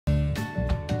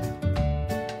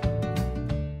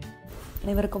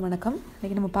அனைவருக்கும் வணக்கம்.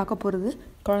 இன்றைக்கி நம்ம பார்க்க போகிறது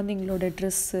குழந்தைங்களோட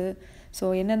ட்ரெஸ்ஸு. ஸோ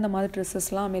எந்தெந்த மாதிரி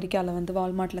ட்ரெஸ்ஸஸ்லாம் அமெரிக்காவில் வந்து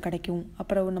வால்மார்ட்டில் கிடைக்கும்,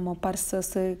 அப்புறம் நம்ம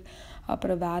பர்சஸ்ஸு,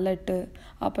 அப்புறம் வேலெட்டு,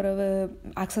 அப்புறம்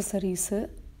ஆக்சசரிஸு,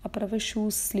 அப்புறம்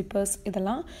ஷூஸ், ஸ்லிப்பர்ஸ்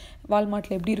இதெல்லாம்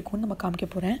வால்மார்ட்டில் எப்படி இருக்கும்னு நம்ம காமிக்க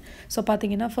போகிறேன். ஸோ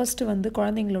பார்த்தீங்கன்னா ஃபர்ஸ்ட்டு வந்து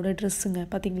குழந்தைங்களோட ட்ரெஸ்ஸுங்க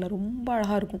பார்த்தீங்களா, ரொம்ப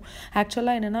அழகாக இருக்கும்.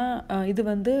 ஆக்சுவலாக என்னென்னா இது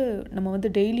வந்து நம்ம வந்து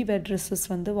டெய்லி வேர் ட்ரெஸ்ஸஸ்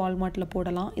வந்து வால்மார்ட்டில்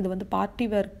போடலாம். இது வந்து பார்ட்டி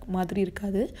வேர் மாதிரி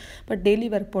இருக்காது, பட் டெய்லி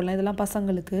வேர் போடலாம். இதெல்லாம்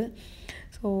பசங்களுக்கு.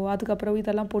 ஸோ அதுக்கப்புறம்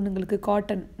இதெல்லாம் பொண்ணுங்களுக்கு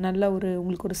காட்டன் நல்ல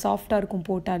உங்களுக்கு ஒரு சாஃப்டாக இருக்கும்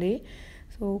போட்டாலே.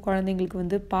 ஸோ குழந்தைங்களுக்கு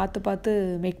வந்து பார்த்து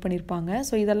மேக் பண்ணியிருப்பாங்க.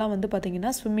 ஸோ இதெல்லாம் வந்து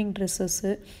பார்த்திங்கன்னா ஸ்விம்மிங்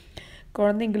ட்ரெஸ்ஸஸ்ஸு.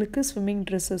 குழந்தைங்களுக்கு ஸ்விம்மிங்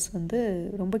ட்ரெஸ்ஸஸ் வந்து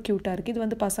ரொம்ப க்யூட்டாக இருக்குது. இது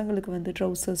வந்து பசங்களுக்கு வந்து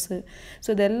ட்ரௌசர்ஸு. ஸோ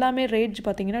இது எல்லாமே ரேஞ்ச்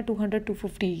பார்த்திங்கன்னா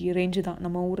 200-250 ரேஞ்சு தான்.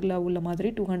 நம்ம ஊரில் உள்ள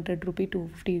மாதிரி 200 ரூபி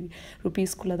 250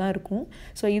 ருபீஸ்க்குள்ளே தான் இருக்கும்.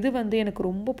 ஸோ இது வந்து எனக்கு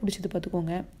ரொம்ப பிடிச்சது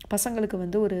பார்த்துக்கோங்க. பசங்களுக்கு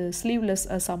வந்து ஒரு ஸ்லீவ்லெஸ்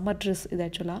சம்மர் ட்ரெஸ். இது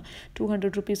ஆக்சுவலாக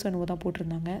 200 ருபீஸ் என்னவோ தான்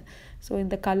போட்டிருந்தாங்க. ஸோ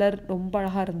இந்த கலர் ரொம்ப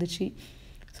அழகாக இருந்துச்சு.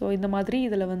 ஸோ இந்த மாதிரி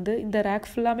இதில் வந்து இந்த ரேக்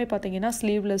ஃபுல்லாமே பார்த்திங்கன்னா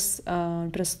ஸ்லீவ்லெஸ்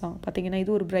ட்ரெஸ் தான். பார்த்திங்கன்னா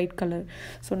இது ஒரு பிரைட் கலர்.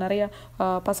 ஸோ நிறையா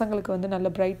பசங்களுக்கு வந்து நல்ல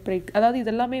பிரைட் அதாவது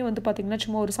இதெல்லாமே வந்து பார்த்திங்கன்னா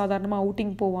சும்மா ஒரு சாதாரணமாக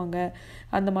அவுட்டிங் போவாங்க,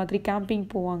 அந்த மாதிரி கேம்பிங்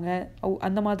போவாங்க,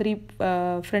 அந்த மாதிரி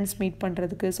ஃப்ரெண்ட்ஸ் மீட்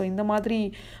பண்ணுறதுக்கு. ஸோ இந்த மாதிரி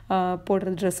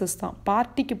போடுற ட்ரெஸ்ஸஸ் தான்.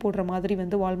 பார்ட்டிக்கு போடுற மாதிரி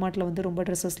வந்து வால்மார்ட்டில் வந்து ரொம்ப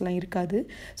ட்ரெஸ்ஸஸ்லாம் இருக்காது.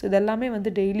 ஸோ இதெல்லாமே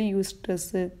வந்து டெய்லி யூஸ்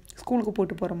ட்ரெஸ்ஸு, ஸ்கூலுக்கு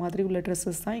போட்டு போகிற மாதிரி உள்ள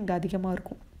ட்ரெஸ்ஸஸ் தான் இங்கே அதிகமாக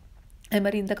இருக்கும். அது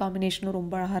மாதிரி இந்த காம்பினேஷனும்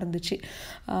ரொம்ப அழகாக இருந்துச்சு.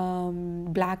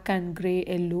 Black and grey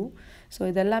yellow. So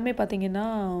இதெல்லாமே பார்த்திங்கன்னா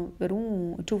வெறும்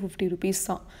 250 ருபீஸ்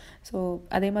தான். ஸோ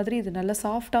அதே மாதிரி இது நல்லா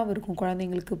சாஃப்டாகவும் இருக்கும்.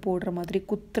 குழந்தைங்களுக்கு போடுற மாதிரி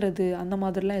குத்துறது அந்த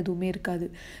மாதிரிலாம் எதுவுமே இருக்காது.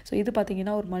 ஸோ இது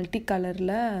பார்த்திங்கன்னா ஒரு மல்டி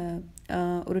கலரில்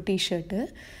ஒரு டிஷர்ட்டு.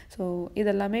 ஸோ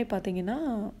இதெல்லாமே பார்த்திங்கன்னா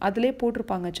அதிலே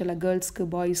போட்டிருப்பாங்க சில கேர்ள்ஸ்க்கு,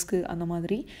 பாய்ஸ்க்கு அந்த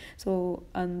மாதிரி. ஸோ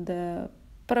அந்த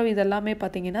அப்புறம் இதெல்லாமே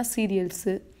பார்த்திங்கன்னா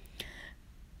சீரியல்ஸு,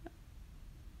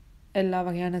 எல்லா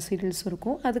வகையான சீரியல்ஸும்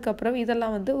இருக்கும். அதுக்கப்புறம்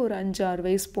இதெல்லாம் வந்து ஒரு 5-6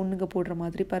 வயசு பொண்ணுங்க போடுற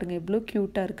மாதிரி. பாருங்கள் எவ்வளோ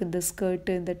க்யூட்டாக இருக்குது இந்த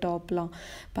ஸ்கர்ட்டு, இந்த டாப்லாம்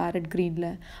பேரட் க்ரீனில்.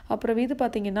 அப்புறம் இது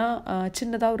பார்த்திங்கன்னா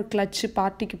சின்னதாக ஒரு கிளச்சு,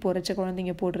 பார்ட்டிக்கு போகிறச்ச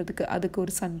குழந்தைங்க போடுறதுக்கு, அதுக்கு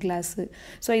ஒரு சன்கிளாஸு.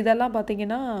 ஸோ இதெல்லாம்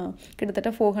பார்த்திங்கன்னா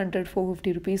கிட்டத்தட்ட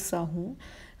 400-450 ருபீஸ் ஆகும்.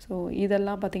 ஸோ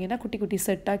இதெல்லாம் பார்த்திங்கன்னா குட்டி குட்டி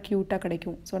செட்டாக க்யூட்டாக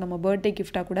கிடைக்கும். ஸோ நம்ம பர்த்டே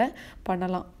கிஃப்டாக கூட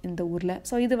பண்ணலாம் இந்த ஊரில்.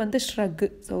 ஸோ இது வந்து ஷ்ரக்கு.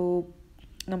 ஸோ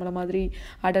நம்மளை மாதிரி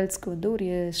அடல்ட்ஸ்க்கு வந்து ஒரு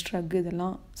ஸ்ட்ரக்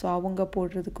இதெல்லாம். ஸோ அவங்க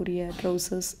போடுறதுக்குரிய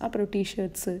ட்ரௌசர்ஸ், அப்புறம்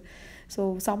டிஷர்ட்ஸு. ஸோ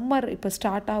சம்மர் இப்போ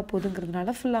ஸ்டார்ட் ஆக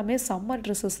போகுதுங்கிறதுனால ஃபுல்லாமே சம்மர்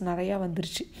ட்ரெஸ்ஸஸ் நிறையா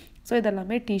வந்துருச்சு. ஸோ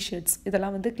இதெல்லாமே டிஷர்ட்ஸ்.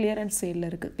 இதெல்லாம் வந்து கிளியரன்ஸ் சேலில்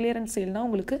இருக்குது. கிளியரன்ஸ் சேல்னால்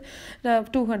உங்களுக்கு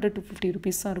 200-250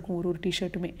 ருபீஸ் தான் இருக்கும் ஒரு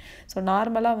டிஷர்ட்டுமே. ஸோ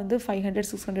நார்மலாக வந்து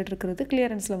 500-600 இருக்கிறது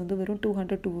கிளியரன்ஸில் வந்து வெறும்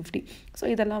 200-250. ஸோ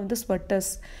இதெல்லாம் வந்து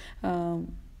ஸ்வெட்டர்ஸ்.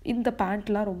 இந்த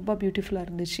பேண்ட்லாம் ரொம்ப பியூட்டிஃபுல்லாக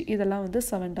இருந்துச்சு. இதெல்லாம் வந்து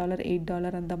 $7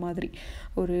 $8 அந்த மாதிரி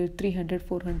ஒரு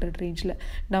 300-400 ரேஞ்சில்.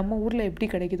 நம்ம ஊரில் எப்படி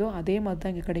கிடைக்குதோ அதே மாதிரி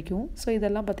தான் இங்கே கிடைக்கும். ஸோ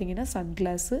இதெல்லாம் பார்த்திங்கன்னா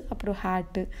சன்கிளாஸு, அப்புறம்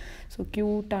ஹேட்டு. ஸோ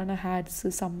க்யூட்டான ஹேட்ஸு,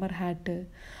 சம்மர் ஹேட்டு,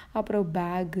 அப்புறம்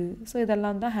பேகு. ஸோ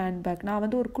இதெல்லாம் தான் ஹேண்ட் பேக். நான்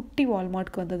வந்து ஒரு குட்டி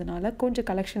வால்மார்ட்க்கு வந்ததுனால கொஞ்சம்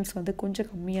கலெக்ஷன்ஸ் வந்து கொஞ்சம்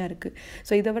கம்மியாக இருக்குது.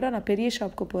 ஸோ இதை விட நான் பெரிய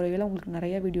ஷாப்புக்கு போகிறவங்கள உங்களுக்கு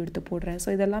நிறையா வீடியோ எடுத்து போடுறேன்.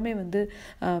 ஸோ இதெல்லாமே வந்து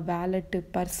வேலெட்டு,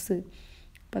 பர்ஸு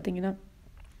பார்த்திங்கன்னா.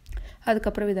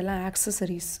 அதுக்கப்புறம் இதெல்லாம்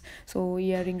ஆக்சசரிஸ். ஸோ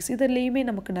இயரிங்ஸ் இதுலேயுமே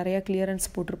நமக்கு நிறையா கிளியரன்ஸ்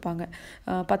போட்டிருப்பாங்க.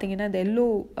 பார்த்திங்கன்னா இந்த எல்லோ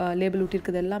லேபிள்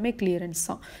ஒட்டியிருக்குது எல்லாமே கிளியரன்ஸ்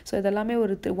தான். ஸோ இதெல்லாமே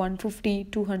ஒரு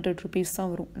 150-200 ருபீஸ் தான்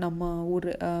வரும் நம்ம ஊர்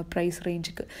ப்ரைஸ்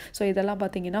ரேஞ்சுக்கு. ஸோ இதெல்லாம்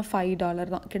பார்த்திங்கன்னா $5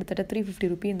 தான். கிட்டத்தட்ட 350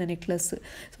 ருபி இந்த நெக்லஸ்ஸு.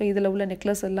 ஸோ இதில் உள்ள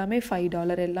நெக்லஸ் எல்லாமே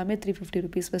 $5, எல்லாமே 350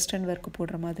 ருபீஸ் வெஸ்டர்ன் வேர்க்கு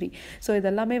போடுற மாதிரி. ஸோ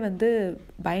இதெல்லாமே வந்து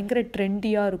பயங்கர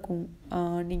ட்ரெண்டியாக இருக்கும்.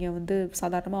 நீங்கள் வந்து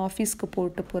சாதாரணமாக ஆஃபீஸ்க்கு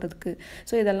போட்டு போகிறதுக்கு.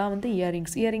 ஸோ இதெல்லாம் வந்து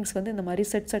இயரிங்ஸ் வந்து இந்த மாதிரி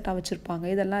செட்டாக வச்சுருப்பாங்க.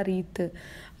 இதெல்லாம் ரீத்து.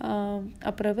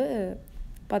 அப்புறம்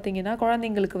பார்த்திங்கன்னா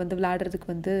குழந்தைங்களுக்கு வந்து விளையாடுறதுக்கு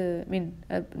வந்து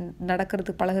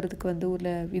நடக்கிறதுக்கு பழகிறதுக்கு வந்து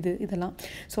உள்ள இதெல்லாம்.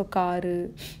 ஸோ காரு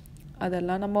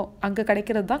அதெல்லாம் நம்ம அங்கே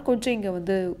கிடைக்கிறது தான். கொஞ்சம் இங்கே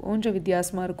வந்து கொஞ்சம்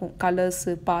வித்தியாசமாக இருக்கும்.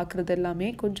 கலர்ஸு பார்க்குறது எல்லாமே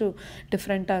கொஞ்சம்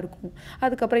டிஃப்ரெண்ட்டாக இருக்கும்.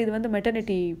 அதுக்கப்புறம் இது வந்து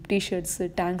மெட்டர்னிட்டி டிஷர்ட்ஸு,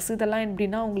 டேங்க்ஸ். இதெல்லாம்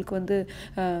எப்படின்னா உங்களுக்கு வந்து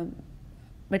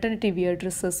மெட்டர்னிட்டி வியர்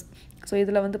ட்ரெஸ்ஸஸ். ஸோ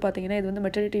இதில் வந்து பார்த்திங்கன்னா இது வந்து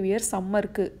மெட்டர்னிட்டி வியர்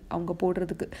சம்மருக்கு அவங்க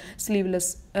போடுறதுக்கு. ஸ்லீவ்லெஸ்,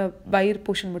 வயர்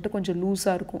போர்ஷன் மட்டும் கொஞ்சம்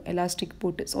லூஸாக இருக்கும், எலாஸ்டிக்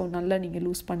போட்டு. ஸோ நல்லா நீங்கள்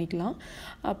லூஸ் பண்ணிக்கலாம்.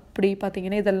 அப்படி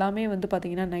பார்த்திங்கன்னா இதெல்லாமே வந்து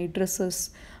பார்த்திங்கன்னா நைட் ட்ரெஸ்ஸஸ்,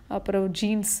 அப்புறம்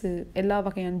ஜீன்ஸு, எல்லா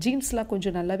வகையான ஜீன்ஸ்லாம்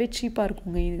கொஞ்சம் நல்லாவே சீப்பாக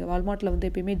இருக்குங்க. இது வால்மார்ட்டில் வந்து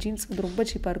எப்பயுமே ஜீன்ஸ் வந்து ரொம்ப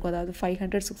சீப்பாக இருக்கும். அதாவது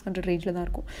 500-600 ரேஞ்சில் தான்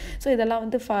இருக்கும். ஸோ இதெல்லாம்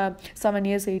வந்து 7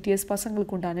 இயர்ஸ் 8 இயர்ஸ்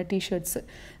பசங்களுக்கு உண்டான டிஷர்ட்ஸு.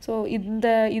 ஸோ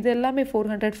இது எல்லாமே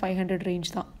 400-500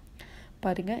 ரேஞ்ச் தான்.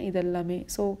 பாருங்க இது எல்லாமே.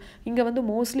 ஸோ இங்கே வந்து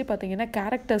மோஸ்ட்லி பார்த்தீங்கன்னா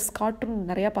கேரக்டர்ஸ் கார்ட்டூன்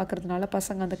நிறையா பார்க்குறதுனால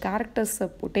பசங்க அந்த கேரக்டர்ஸை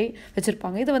போட்டே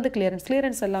வச்சுருப்பாங்க. இது வந்து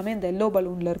கிளியரன்ஸ் எல்லாமே இந்த எல்லோ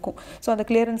பலூனில் இருக்கும். ஸோ அந்த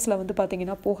கிளியரன்ஸில் வந்து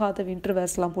பார்த்தீங்கன்னா போகாத வின்டர்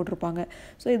வேர்ஸ்லாம் போட்டிருப்பாங்க.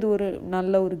 ஸோ இது ஒரு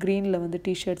நல்ல ஒரு க்ரீனில் வந்து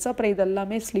டிஷர்ட்ஸ். அப்புறம் இது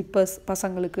எல்லாமே ஸ்லிப்பர்ஸ்,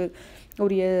 பசங்களுக்கு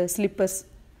உரிய ஸ்லிப்பர்ஸ்,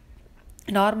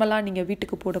 நார்மலாக நீங்கள்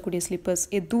வீட்டுக்கு போடக்கூடிய ஸ்லிப்பர்ஸ்.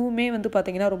 எதுவுமே வந்து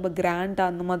பார்த்திங்கன்னா ரொம்ப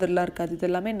கிராண்டாக அந்த மாதிரிலாம் இருக்காது. இது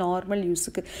எல்லாமே நார்மல்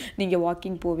யூஸுக்கு நீங்கள்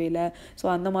வாக்கிங் போவேல, ஸோ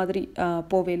அந்த மாதிரி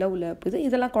போவேல உள்ள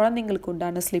இதெல்லாம் குழந்தைங்களுக்கு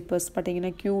உண்டான ஸ்லிப்பர்ஸ்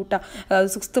பார்த்திங்கன்னா க்யூட்டாக,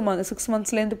 அதாவது 6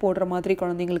 மந்த்ஸ்லேருந்து போடுற மாதிரி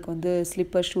குழந்தைங்களுக்கு வந்து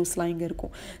ஸ்லிப்பர் ஷூஸ்லாம் இங்கே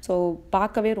இருக்கும். ஸோ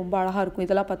பார்க்கவே ரொம்ப அழகாக இருக்கும்.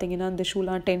 இதெல்லாம் பார்த்திங்கன்னா இந்த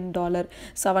ஷூலாம் $10,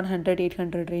 $700,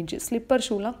 $800 ரேஞ்சு. ஸ்லிப்பர்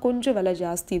ஷூலாம் கொஞ்சம் விலை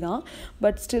ஜாஸ்தி தான்,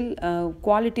 பட் ஸ்டில்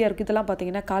குவாலிட்டியாக இருக்குது. இதெல்லாம்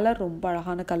பார்த்திங்கன்னா கலர் ரொம்ப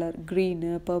அழகான கலர்,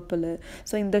 க்ரீனு, பர்பிள்.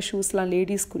 ஸோ இந்த ஷூஸ்லாம்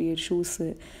லேடிஸ்க்குரிய ஷூஸு.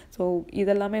 ஸோ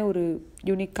இதெல்லாமே ஒரு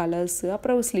யூனிக் கலர்ஸு.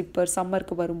 அப்புறம் ஸ்லிப்பர்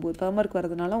சம்மருக்கு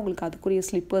வரதுனால உங்களுக்கு அதுக்குரிய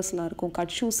ஸ்லிப்பர்ஸ்லாம் இருக்கும்.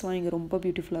 கட் ஷூஸ்லாம் இங்கே ரொம்ப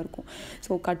பியூட்டிஃபுல்லாக இருக்கும்.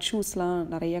 ஸோ கட் ஷூஸ்லாம்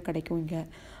நிறையா கிடைக்கும் இங்கே.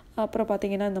 அப்புறம்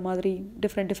பார்த்திங்கன்னா இந்த மாதிரி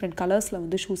டிஃப்ரெண்ட் கலர்ஸில்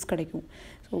வந்து ஷூஸ் கிடைக்கும்.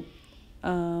 ஸோ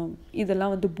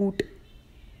இதெல்லாம் வந்து பூட்,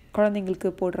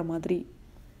 குழந்தைங்களுக்கு போடுற மாதிரி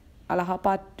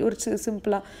அழகாக ஒரு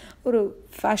சிம்பிளாக ஒரு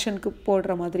ஃபேஷனுக்கு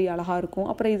போடுற மாதிரி அழகாக இருக்கும்.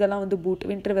 அப்புறம் இதெல்லாம் வந்து பூட்,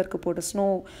 வின்டர் வேர்க்கு போடுற ஸ்னோ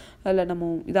இல்லை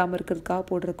நம்ம இதாமல் இருக்கிறதுக்காக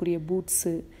போடுறக்கூடிய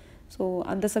பூட்ஸு. ஸோ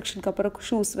அந்த செக்ஷனுக்கு அப்புறம்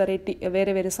ஷூஸ் வெரைட்டி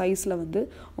வேறு சைஸில் வந்து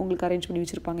உங்களுக்கு அரேஞ்ச் பண்ணி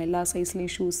வச்சுருப்பாங்க, எல்லா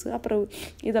சைஸ்லேயும் ஷூஸு. அப்புறம்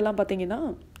இதெல்லாம் பார்த்திங்கன்னா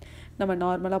நம்ம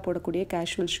நார்மலாக போடக்கூடிய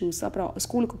கேஷுவல் ஷூஸ். அப்புறம்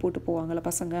ஸ்கூலுக்கு போட்டு போவாங்கள்ல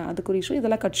பசங்க, அதுக்குரிய ஷூ.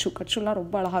 இதெல்லாம் கட் ஷூலாம்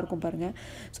ரொம்ப அழகாக இருக்கும் பாருங்கள்.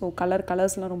 ஸோ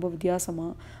கலர்ஸ்லாம் ரொம்ப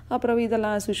வித்தியாசமாக. அப்புறம்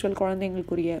இதெல்லாம் யூஷுவல்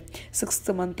குழந்தைங்களுக்குரிய 6th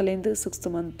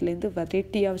மந்த்லேருந்து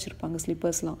வெரைட்டியாக வச்சுருப்பாங்க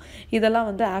ஸ்லிப்பர்ஸ்லாம். இதெல்லாம்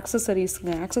வந்து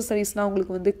ஆக்சசரிஸ்னால்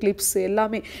உங்களுக்கு வந்து கிளிப்ஸ்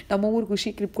எல்லாமே நம்ம ஊர்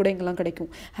குஷி கிளிப் கூட இங்கெல்லாம்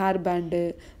கிடைக்கும். ஹேர் பேண்டு,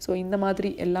 ஸோ இந்த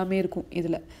மாதிரி எல்லாமே இருக்கும்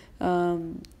இதில்.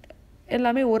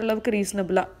 எல்லாமே ஓரளவுக்கு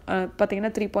ரீசனபிளாக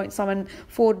பார்த்திங்கன்னா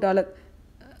 $3.74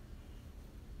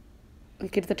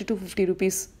 கிட்டத்தட்ட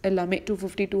 $250 எல்லாமே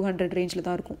 $250-200 ரேஞ்சில்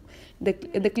தான் இருக்கும்.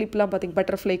 இந்த கிளிப்லாம் பார்த்திங்க,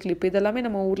 பட்டர்ஃப்ளை கிளிப் இதெல்லாமே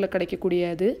நம்ம ஊரில்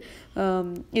கிடைக்கக்கூடியது.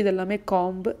 இதெல்லாமே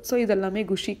காம்பு. ஸோ இதெல்லாமே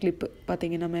குஷி கிளிப்பு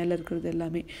பார்த்திங்கன்னா மேலே இருக்கிறது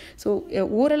எல்லாமே. ஸோ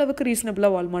ஓரளவுக்கு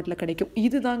ரீசனபிளாக வால்மார்ட்டில் கிடைக்கும்.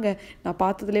 இது தாங்க நான்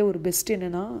பார்த்ததுலேயே ஒரு பெஸ்ட்.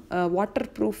 என்னென்னா வாட்டர்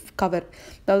ப்ரூஃப் கவர்.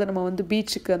 அதாவது நம்ம வந்து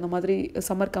பீச்சுக்கு அந்த மாதிரி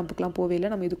சம்மர் கேம்புக்கெலாம்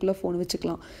போவேல நம்ம இதுக்குள்ளே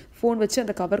ஃபோன் வச்சு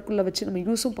அந்த கவருக்குள்ளே வச்சு நம்ம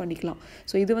யூஸும் பண்ணிக்கலாம்.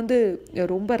 ஸோ இது வந்து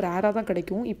ரொம்ப ரேராக தான்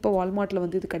கிடைக்கும். இப்போ வால்மார்ட்டில்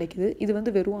வந்து இது கிடைக்குது. இது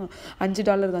வந்து வெறும்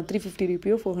 $5 தான்,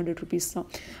 $350 $400 தான்.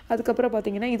 அதுக்கப்புறம்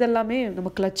பார்த்திங்கன்னா இதெல்லாமே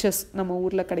நம்ம கிளச்சஸ், நம்ம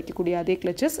ஊரில் கிடைக்கக்கூடிய அதே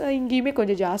கிளச்சஸ். இங்கேயுமே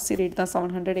கொஞ்சம் ஜாஸ்தி ரேட் தான்,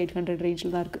 $700-800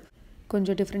 ரேஞ்சில் தான் இருக்குது.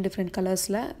 கொஞ்சம் டிஃப்ரெண்ட்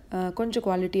கலர்ஸில் கொஞ்சம்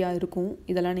குவாலிட்டியாக இருக்கும்.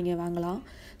 இதெல்லாம் நீங்கள் வாங்கலாம்.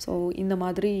 ஸோ இந்த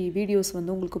மாதிரி வீடியோஸ்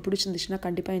வந்து உங்களுக்கு பிடிச்சிருந்துச்சுன்னா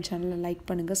கண்டிப்பாக என் சேனலை லைக்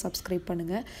பண்ணுங்கள், சப்ஸ்கிரைப்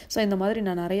பண்ணுங்கள். ஸோ இந்த மாதிரி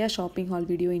நான் நிறையா ஷாப்பிங் ஹால்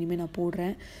வீடியோ இனிமேல் நான்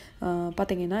போடுறேன்.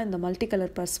 பார்த்திங்கன்னா இந்த மல்டி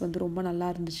கலர் பர்ஸ் வந்து ரொம்ப நல்லா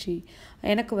இருந்துச்சு.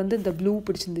 எனக்கு வந்து இந்த ப்ளூ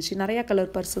பிடிச்சிருந்துச்சு. நிறையா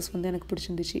கலர் பர்சஸ் வந்து எனக்கு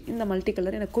பிடிச்சிருந்துச்சு. இந்த மல்டி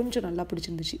கலர் எனக்கு கொஞ்சம் நல்லா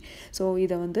பிடிச்சிருந்துச்சு. ஸோ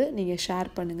இதை வந்து நீங்கள்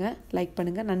ஷேர் பண்ணுங்கள், லைக்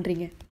பண்ணுங்கள். நன்றிங்க.